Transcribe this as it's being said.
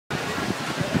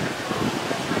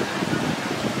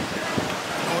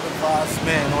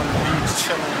man on the beach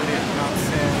chilling with it, you know what I'm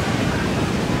saying?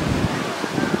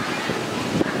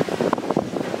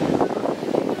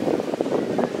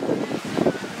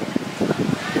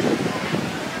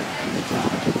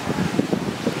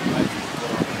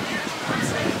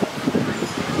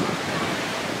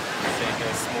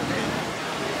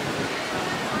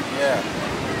 Yeah.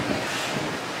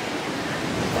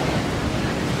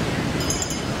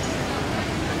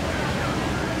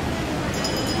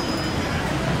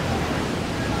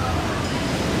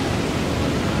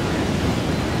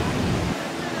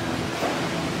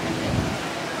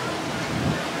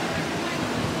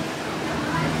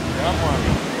 I'm on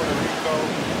Puerto Rico.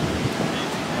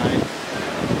 Nice.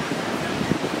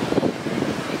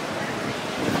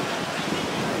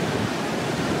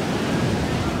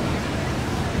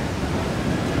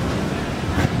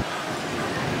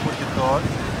 What you thought?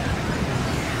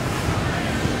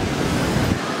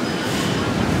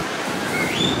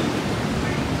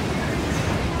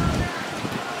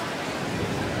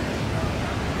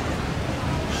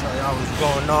 Show y'all what's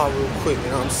going on real quick, you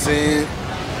know what I'm saying?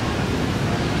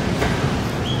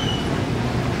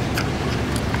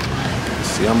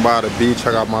 See, I'm by the beach,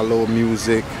 I got my little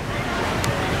music.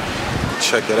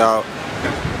 Check it out.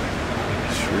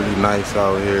 It's really nice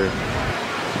out here.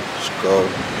 Let's go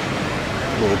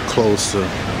a little closer.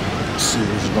 See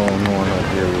what's going on up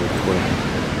here real quick.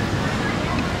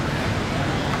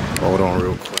 Hold on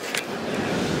real quick.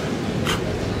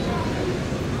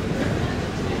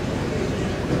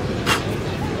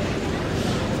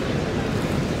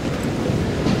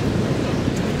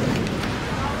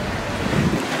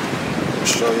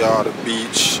 Show y'all the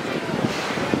beach.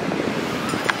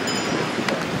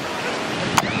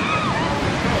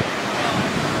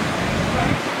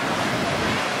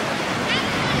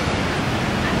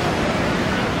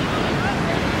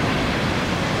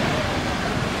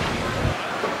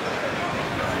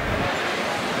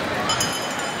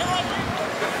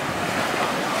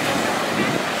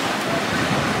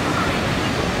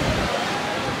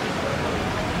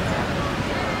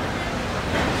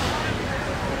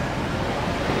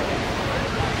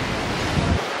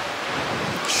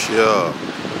 Yeah,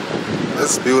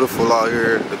 it's beautiful out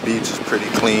here. The beach is pretty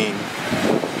clean.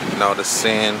 You know, the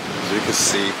sand, as you can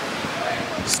see,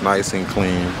 it's nice and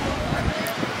clean.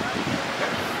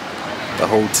 The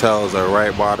hotels are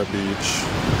right by the beach.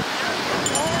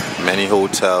 Many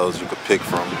hotels you could pick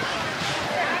from,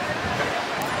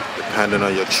 depending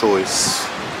on your choice.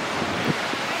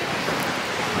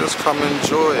 Just come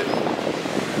enjoy it.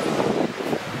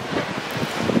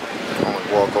 I'm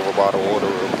gonna walk over by the water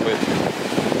real quick.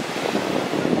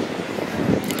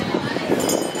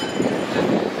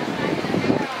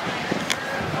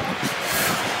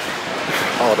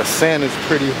 Oh, the sand is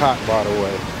pretty hot, by the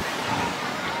way,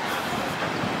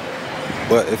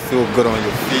 but it feels good on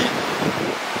your feet.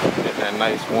 Get that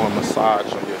nice warm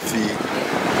massage on your feet,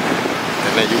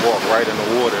 and then you walk right in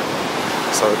the water,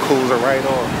 so it cools it right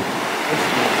off.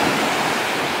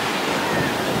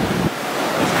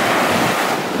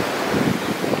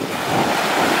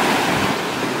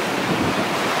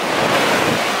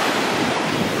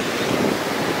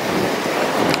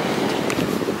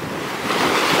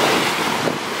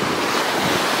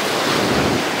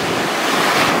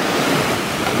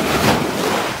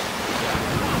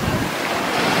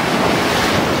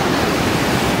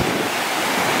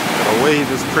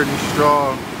 Wave is pretty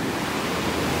strong.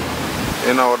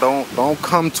 You know, don't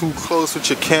come too close with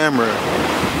your camera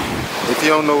if you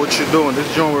don't know what you're doing. This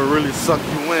joint will really suck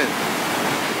you in.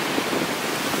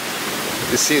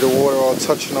 You see the water all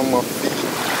touching on my feet.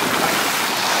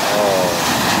 Oh,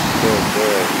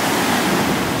 good.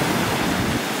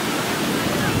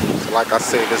 So like I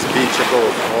said, this beach, it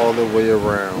goes all the way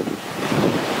around.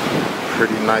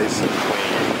 Pretty nice and clean.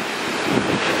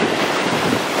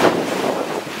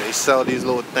 They sell these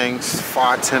little things,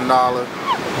 $5, $10.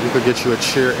 You could get you a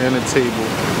chair and a table.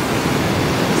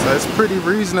 So it's pretty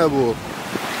reasonable.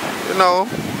 You know,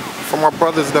 for my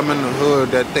brothers them in the hood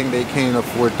that think they can't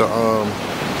afford to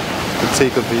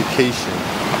take a vacation.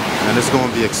 And it's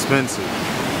gonna be expensive.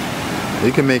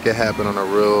 You can make it happen on a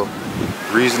real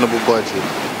reasonable budget.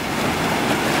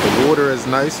 The water is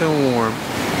nice and warm.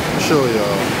 I'll show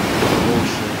y'all the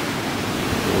ocean.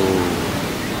 Ooh.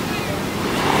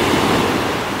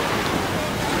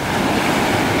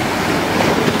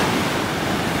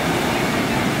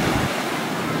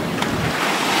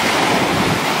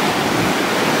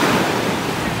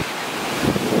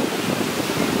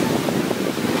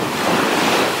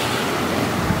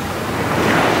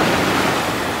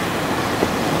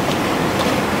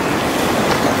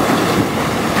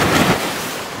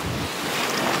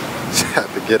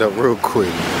 Have to get up real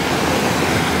quick.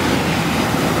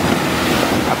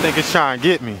 think it's trying to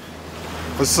get me.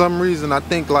 For some reason, I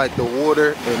think like the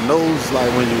water, it knows like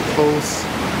when you're close,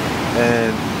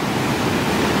 and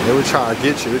it would try to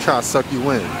get you. It would try to suck you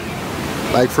in.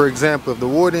 Like for example, if the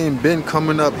water ain't been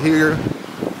coming up here,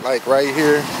 like right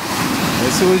here,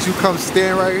 as soon as you come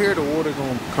stand right here, the water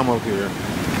gonna come up here.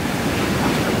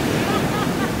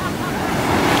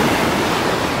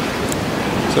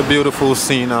 It's a beautiful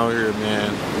scene out here, man.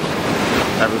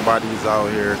 Everybody's out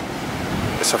here.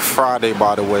 It's a Friday,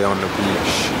 by the way, on the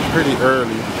beach. Pretty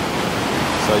early.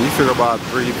 So you figure about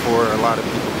 3, 4, a lot of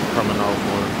people coming out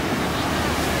more.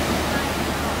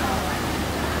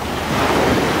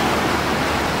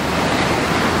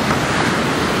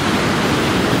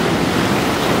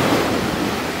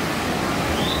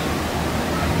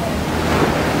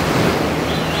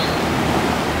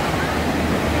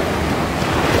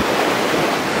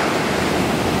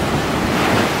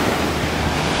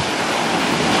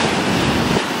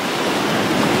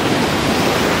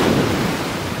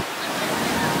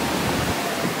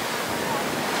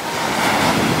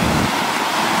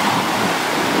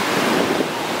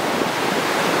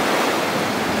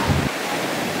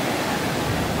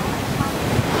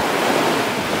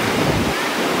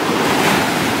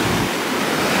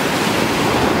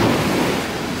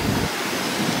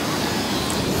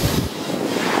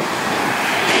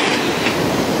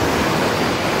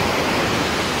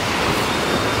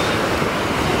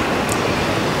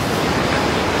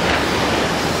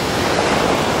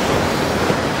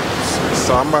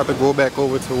 So I'm about to go back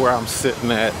over to where I'm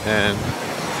sitting at and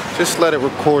just let it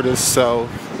record itself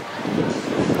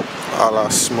while I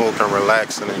smoke and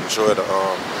relax and enjoy the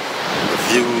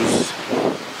views.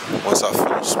 Once I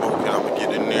finish smoking, I'm gonna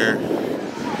get in there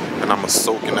and I'm gonna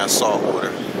soak in that salt water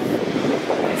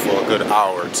for a good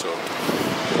hour or two.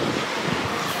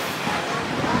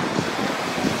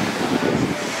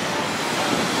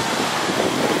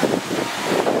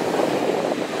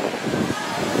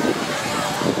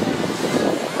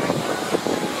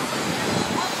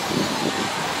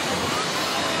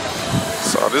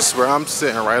 So this is where I'm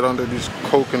sitting, right under this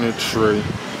coconut tree.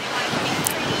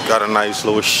 Got a nice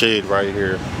little shade right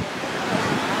here.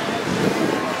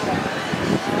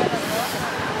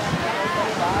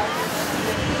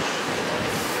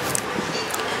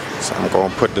 So I'm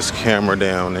gonna put this camera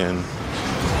down and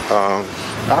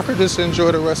I could just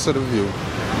enjoy the rest of the view.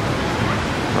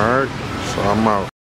 Alright, so I'm out.